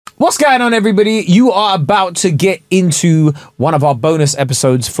What's going on, everybody? You are about to get into one of our bonus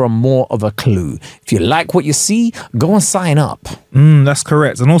episodes from More of a Clue. If you like what you see, go and sign up. That's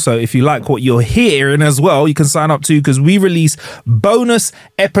correct. And also, if you like what you're hearing as well, you can sign up too, because we release bonus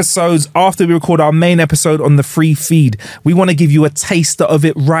episodes after we record our main episode on the free feed. We want to give you a taster of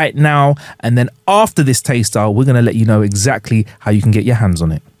it right now. And then after this taster, we're going to let you know exactly how you can get your hands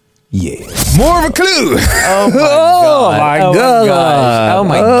on it. Yeah. More of a clue. Oh my god. Oh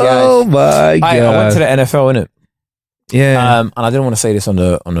my gosh. I went to the NFL, innit? Yeah. And I didn't want to say this on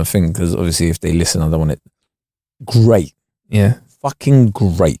the thing, because obviously if they listen, I don't want it. Great. Yeah. Fucking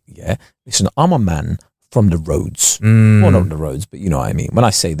great. Yeah. Listen, I'm a man from the roads. Well, not the roads, but you know what I mean. When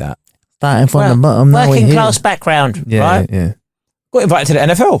I say that. Starting from the bottom. Working class background, Yeah. right? Yeah. Got invited to the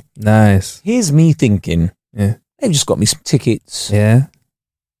NFL. Nice. Here's me thinking, Yeah. they've just got me some tickets. Yeah.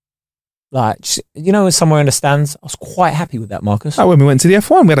 Like, you know, somewhere in the stands. I was quite happy with that, Marcus. Oh, when we went to the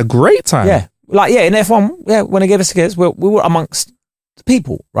F1, we had a great time. Yeah. Like, yeah, in F1, yeah, when they gave us tickets, we were amongst the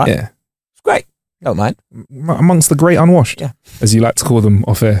people, right? Yeah. It's great. Don't mind. Amongst the great unwashed, Yeah. as you like to call them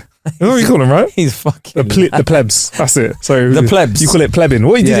off air. You know what you call them, right? He's fucking... The plebs. That's it. So The plebs. You call it plebbing.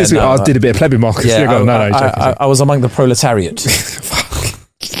 What you did this week? I did a bit of plebbing, Marcus. Yeah, No, you're joking. I was among the proletariat.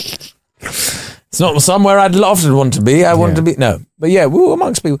 It's not somewhere I'd often want to be. I wanted to be, no. But yeah, we were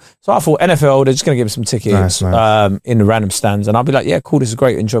amongst people. So I thought NFL, they're just going to give us some tickets Nice. in the random stands. And I'll be like, yeah, cool, this is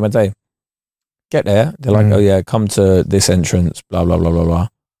great. Enjoy my day. Get there. They're like, oh yeah, come to this entrance, blah, blah, blah, blah, blah.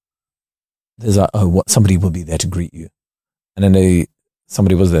 There's like, oh, what? Somebody will be there to greet you. And then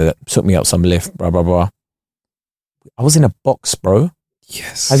somebody was there that took me up some lift, blah, blah, blah. I was in a box, bro.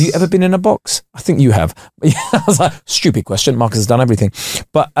 Yes. Have you ever been in a box? I think you have. But yeah, I was like, stupid question. Marcus has done everything.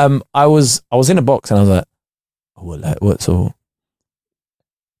 But I was in a box and I was like, oh, what's all?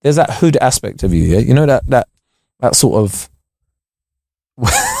 There's that hood aspect of you, yeah? You know that sort of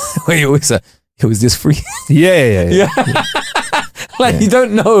where you always say, is this free? Yeah. Like you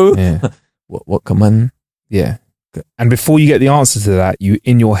don't know what command. Yeah. And before you get the answer to that, you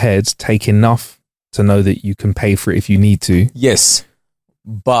in your head take enough to know that you can pay for it if you need to. Yes.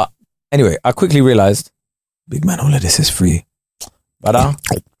 But anyway, I quickly realized, big man, all of this is free. But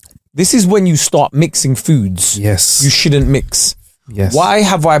this is when you start mixing foods. Yes. You shouldn't mix. Yes. Why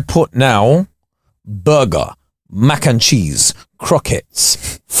have I put now burger, mac and cheese,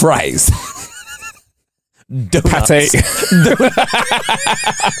 croquettes, fries, donuts, Pate.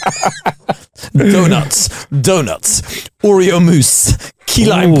 donuts, Oreo mousse, key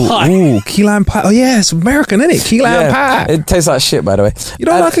lime pie. Ooh, key lime pie. Oh yeah, it's American, isn't it? Key lime pie. It tastes like shit, by the way. You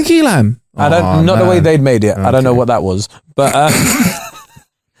don't like a key lime? I don't. Not the way they'd made it. I don't know what that was, but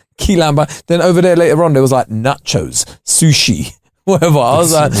key lime pie. Then over there later on, there was like nachos, sushi. Whatever. I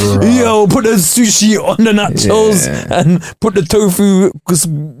was like, yo, put the sushi on the nachos and put the tofu.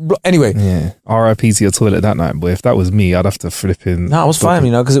 Anyway. Yeah. R.I.P. to your toilet that night, boy. If that was me, I'd have to flip in. No, I was fine,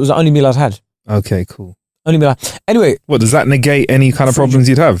 because it was the only meal I'd had. Okay, cool. Only meal Anyway. What, does that negate any kind of problems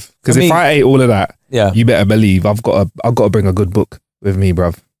you'd have? Because if I ate all of that, you better believe I've got to bring a good book with me,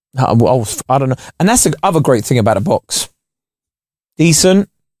 bruv. I don't know. And that's the other great thing about a box. Decent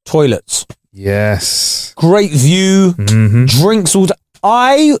toilets. Yes. Great view. Drinks all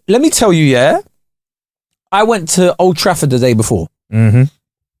day. Let me tell you, I went to Old Trafford the day before.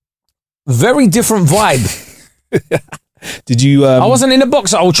 Very different vibe. Did you? I wasn't in a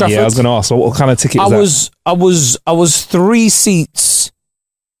box at Old Trafford. Yeah, I was going to ask. What kind of ticket was that? I was 3 seats,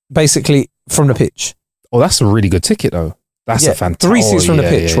 basically, from the pitch. Oh, that's a really good ticket, though. That's a fantastic. 3 seats from the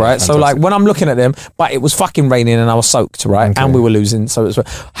pitch, right? Fantastic. So, like, when I'm looking at them, but it was fucking raining and I was soaked, right? Okay. And we were losing. So it was.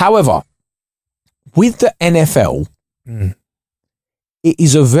 However, with the NFL, it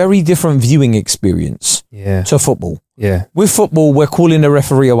is a very different viewing experience to football. Yeah. With football, we're calling the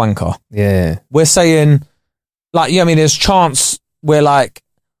referee a wanker. Yeah. We're saying, like, I mean, there's chants where, like,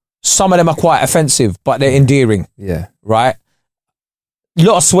 some of them are quite offensive, but they're endearing. Yeah. Right? A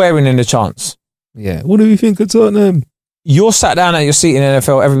lot of swearing in the chants. Yeah. What do you think of Tottenham? You're sat down at your seat in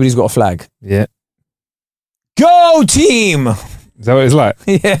NFL, everybody's got a flag. Yeah. Go team! Is that what it's like?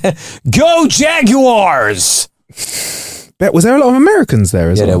 Yeah. Go Jaguars! Was there a lot of Americans there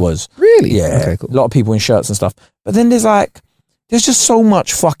as well? Yeah, there was. Really? Yeah. Okay, cool. A lot of people in shirts and stuff. But then there's just so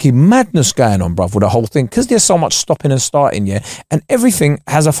much fucking madness going on, bruv, with the whole thing. Because there's so much stopping and starting, and everything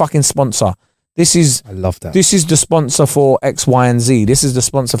has a fucking sponsor. I love that. This is the sponsor for X, Y, and Z. This is the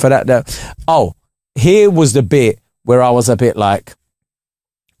sponsor for that. Oh, here was the bit where I was a bit like,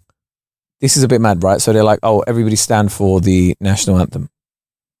 this is a bit mad, right? So they're like, oh, everybody stand for the national anthem.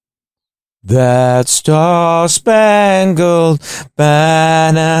 That star-spangled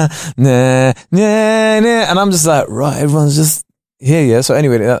banner, na, na, na. And I'm just like, right, everyone's just here, yeah. So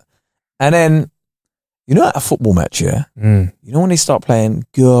anyway, And then, you know, at a football match, yeah, you know when they start playing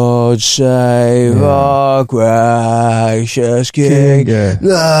 "God Save Our Gracious King,"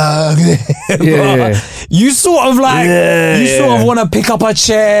 you sort of like, sort of want to pick up a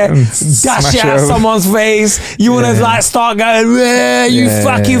chair, dash it at someone's face. You want to like start going, "You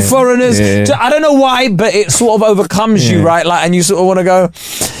fucking foreigners!" I don't know why, but it sort of overcomes you, right? Like, and you sort of want to go,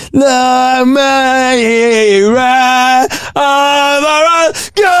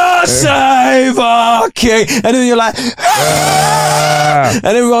 "God Save Our King," and then you're like, and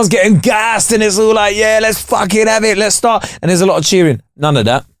everyone's getting gassed, and it's all like, yeah, let's fucking have it, let's start. And there's a lot of cheering. None of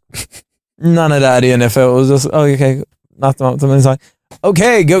that. None of that at the NFL. It was just, oh, okay, nothing up to them. It's like,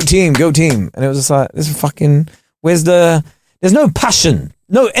 okay, go team. And it was just like, this is fucking, there's no passion,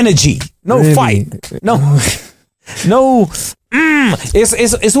 no energy, no fight, no.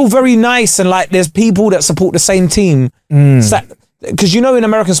 It's all very nice, and like there's people that support the same team. Because you know, in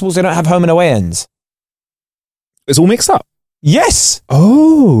American sports they don't have home and away ends. It's all mixed up. Yes.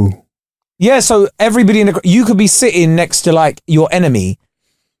 Oh. Yeah. So everybody you could be sitting next to like your enemy,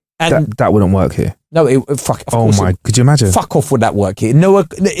 and that wouldn't work here. No, fuck. Could you imagine? Fuck off, would that work here? No,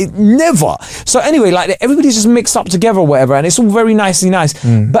 it never. So anyway, like everybody's just mixed up together or whatever, and it's all very nicely nice.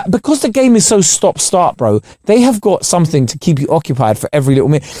 But because the game is so stop-start, bro, they have got something to keep you occupied for every little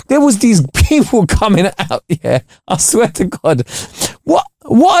minute. There was these people coming out, I swear to God. What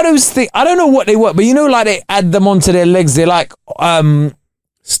are those things? I don't know what they were, but you know, like they add them onto their legs. They're like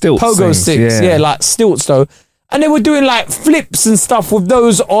stilts, pogo sticks, like stilts though. And they were doing like flips and stuff with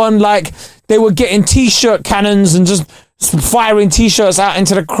those on, like they were getting t-shirt cannons and just firing t-shirts out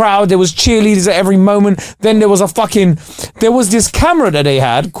into the crowd. There was cheerleaders at every moment. Then there was this camera that they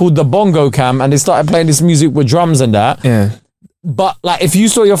had called the bongo cam, and they started playing this music with drums and that. Yeah. But like if you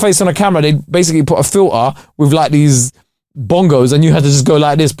saw your face on a camera, they basically put a filter with like these bongos, and you had to just go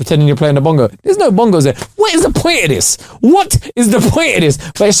like this, pretending you're playing the bongo. There's no bongos there. What is the point of this? What is the point of this?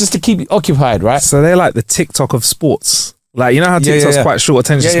 But it's just to keep you occupied, right? So they're like the TikTok of sports. Like, you know how TikTok's quite short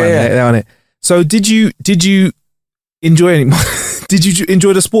attention span. They're on it. So did you enjoy any? Did you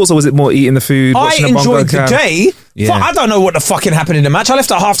enjoy the sports, or was it more eating the food? I enjoyed the day. I don't know what the fucking happened in the match. I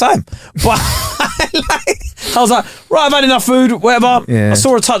left at half time, but I was like, right, I've had enough food, whatever. I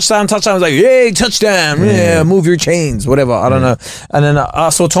saw a touchdown. I was like, yay, touchdown! Yeah, move your chains, whatever. I don't know. And then I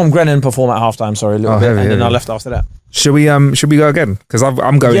saw Tom Grennan perform at halftime. Sorry, a little bit, and then I left after that. Should we go again? Because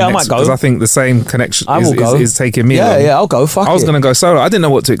I'm going. Yeah, next, I might go. Because I think the same connection is taking me. Yeah, I'll go. Fuck. I was going to go solo. I didn't know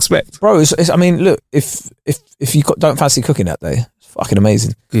what to expect, bro. I mean, look, if you don't fancy cooking that day, it's fucking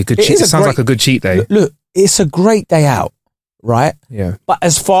amazing. Good cheat. It sounds like a good cheat day. Look, it's a great day out, right? Yeah. But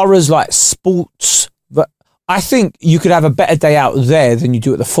as far as like sports, I think you could have a better day out there than you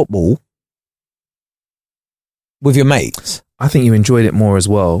do at the football with your mates. I think you enjoyed it more as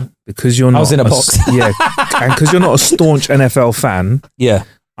well because you're not. I was in a box. Yeah, and because you're not a staunch NFL fan. Yeah,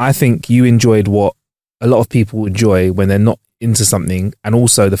 I think you enjoyed what a lot of people enjoy when they're not into something, and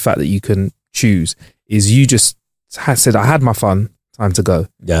also the fact that you can choose is you just said, I had my fun, time to go.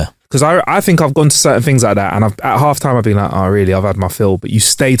 Yeah. Because I think I've gone to certain things like that, and at halftime I've been like, oh really, I've had my fill, but you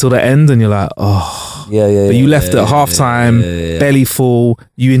stay till the end and you're like, oh. Yeah. But you left at halftime, belly full,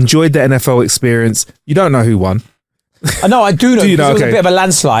 you enjoyed the NFL experience, you don't know who won. No, I do know. Do you know? It was a bit of a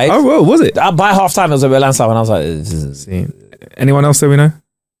landslide. Oh, well, was it? By halftime it was a bit of a landslide when I was like... See. Anyone else that we know?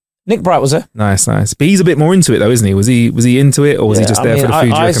 Nick Bright was there. Nice. But he's a bit more into it though, isn't he? Was he into it, or was he just there for the food,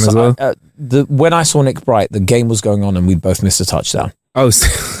 you reckon, as well? When I saw Nick Bright, the game was going on and we both missed a touchdown. Oh,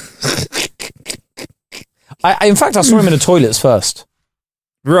 in fact, I saw him in the toilets first.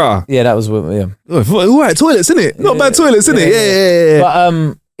 Rah. Yeah, that was... Yeah. All right, toilets, innit? Not bad toilets, innit? Yeah.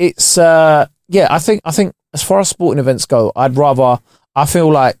 But it's... I think as far as sporting events go, I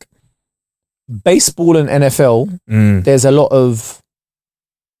feel like baseball and NFL, there's a lot of,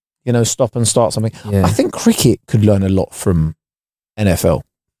 stop and start something. Yeah. I think cricket could learn a lot from NFL.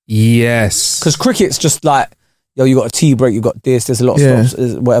 Yes. Because cricket's just like, you got a tea break, you got this, there's a lot of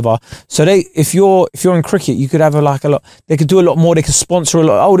stops, whatever. So if you're in cricket, you could have a lot, they could do a lot more, they could sponsor a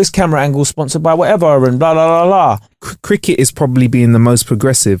lot. Oh, this camera angle sponsored by whatever and blah, blah, blah, blah. Cricket is probably being the most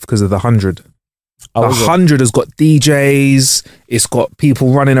progressive because of the 100. Oh, the 100 has got DJs, it's got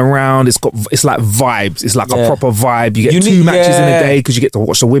people running around, it's like vibes, it's like a proper vibe. You get two matches in a day because you get to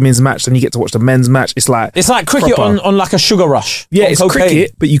watch the women's match, then you get to watch the men's match. It's like cricket on like a sugar rush. Yeah, it's cocaine.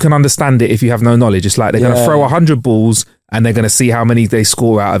 Cricket, but you can understand it if you have no knowledge. It's like they're going to throw 100 balls and they're going to see how many they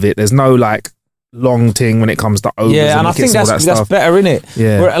score out of it. There's no like long thing when it comes to overs. Yeah, and I think that's better, innit?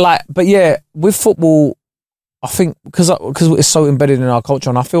 Yeah. With football, I think because it's so embedded in our culture,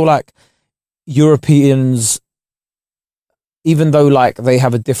 and I feel like Europeans even though like they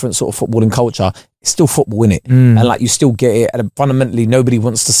have a different sort of footballing culture, it's still football in it, and like you still get it. And fundamentally, nobody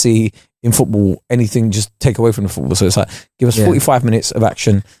wants to see in football anything just take away from the football. So it's like, give us 45 minutes of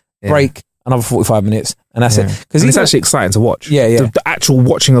action, break, another 45 minutes, and that's it. Because it's actually exciting to watch. The actual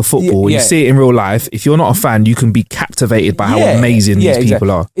watching of football, you see it in real life. If you're not a fan, you can be captivated by how amazing these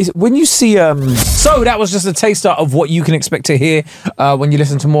people are. When you see, so that was just a taster of what you can expect to hear when you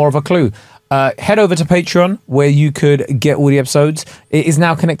listen to More of a Clue. Head over to Patreon where you could get all the episodes. It is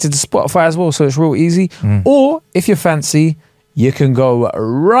now connected to Spotify as well, so it's real easy. Or if you fancy, you can go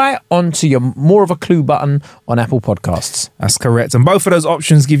right onto your More of a Clue button on Apple Podcasts. That's correct. And both of those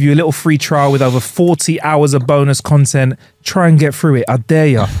options give you a little free trial with over 40 hours of bonus content. Try and get through it. I dare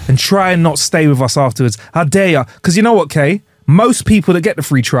you. And try and not stay with us afterwards. I dare you. Because you know what, Kay? Most people that get the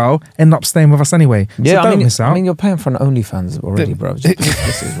free trial end up staying with us anyway. Yeah, so don't miss out. I mean, you're paying for an OnlyFans already, bro. Just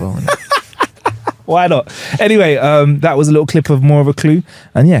this as well. Why not? Anyway, that was a little clip of More of a Clue.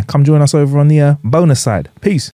 And yeah, come join us over on the bonus side. Peace.